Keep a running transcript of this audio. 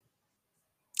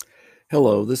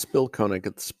Hello, this is Bill Koenig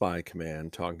at the Spy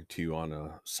Command talking to you on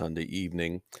a Sunday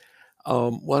evening.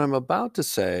 What I'm about to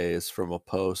say is from a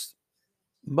post.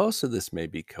 Most of this may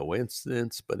be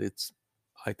coincidence, but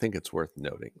I think it's worth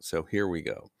noting. So here we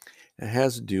go. It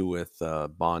has to do with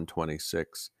Bond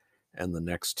 26 and the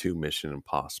next two Mission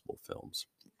Impossible films.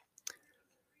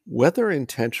 Whether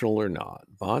intentional or not,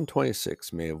 Bond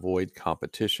 26 may avoid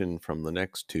competition from the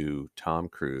next two Tom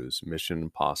Cruise Mission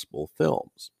Impossible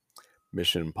films.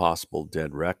 Mission Impossible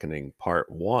Dead Reckoning Part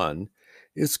 1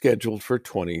 is scheduled for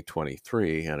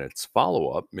 2023, and its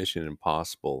follow up, Mission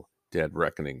Impossible Dead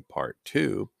Reckoning Part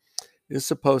 2, is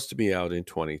supposed to be out in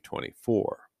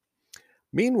 2024.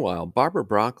 Meanwhile, Barbara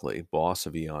Broccoli, boss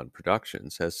of Eon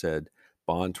Productions, has said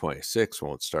Bond 26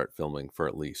 won't start filming for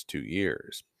at least 2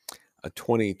 years. A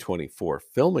 2024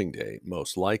 filming date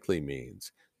most likely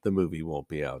means the movie won't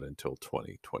be out until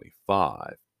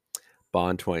 2025.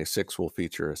 Bond 26 will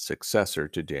feature a successor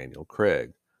to Daniel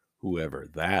Craig, whoever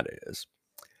that is.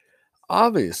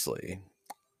 Obviously,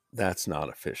 that's not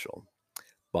official.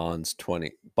 Bond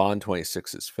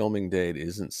 26's filming date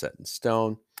isn't set in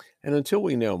stone, and until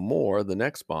we know more, the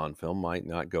next Bond film might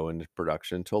not go into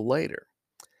production until later.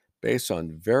 Based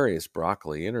on various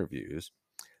Broccoli interviews,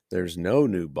 there's no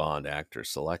new Bond actor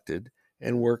selected,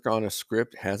 and work on a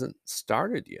script hasn't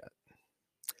started yet.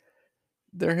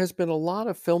 There has been a lot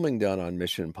of filming done on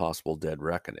Mission Impossible Dead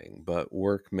Reckoning, but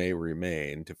work may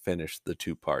remain to finish the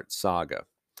two-part saga.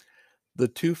 The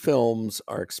two films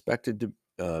are expected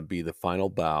to be the final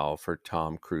bow for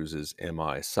Tom Cruise's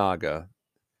MI saga,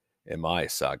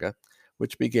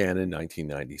 which began in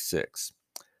 1996.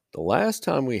 The last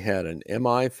time we had an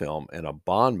MI film and a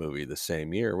Bond movie the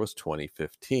same year was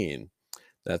 2015.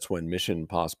 That's when Mission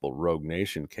Impossible Rogue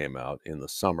Nation came out in the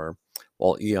summer,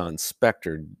 while Eon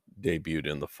Spectre debuted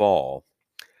in the fall.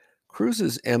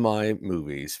 Cruise's MI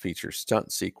movies feature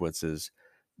stunt sequences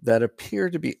that appear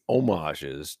to be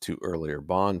homages to earlier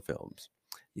Bond films.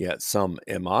 Yet some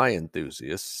MI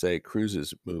enthusiasts say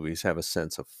Cruise's movies have a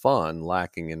sense of fun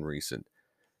lacking in recent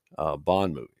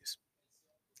Bond movies.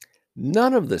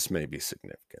 None of this may be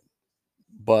significant,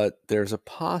 but there's a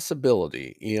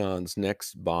possibility Eon's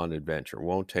next Bond adventure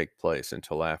won't take place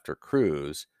until after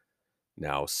Cruise,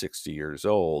 now 60 years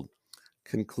old,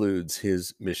 concludes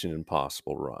his Mission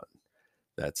Impossible run.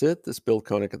 That's it. This is Bill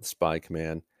Koenig at the Spy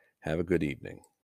Command. Have a good evening.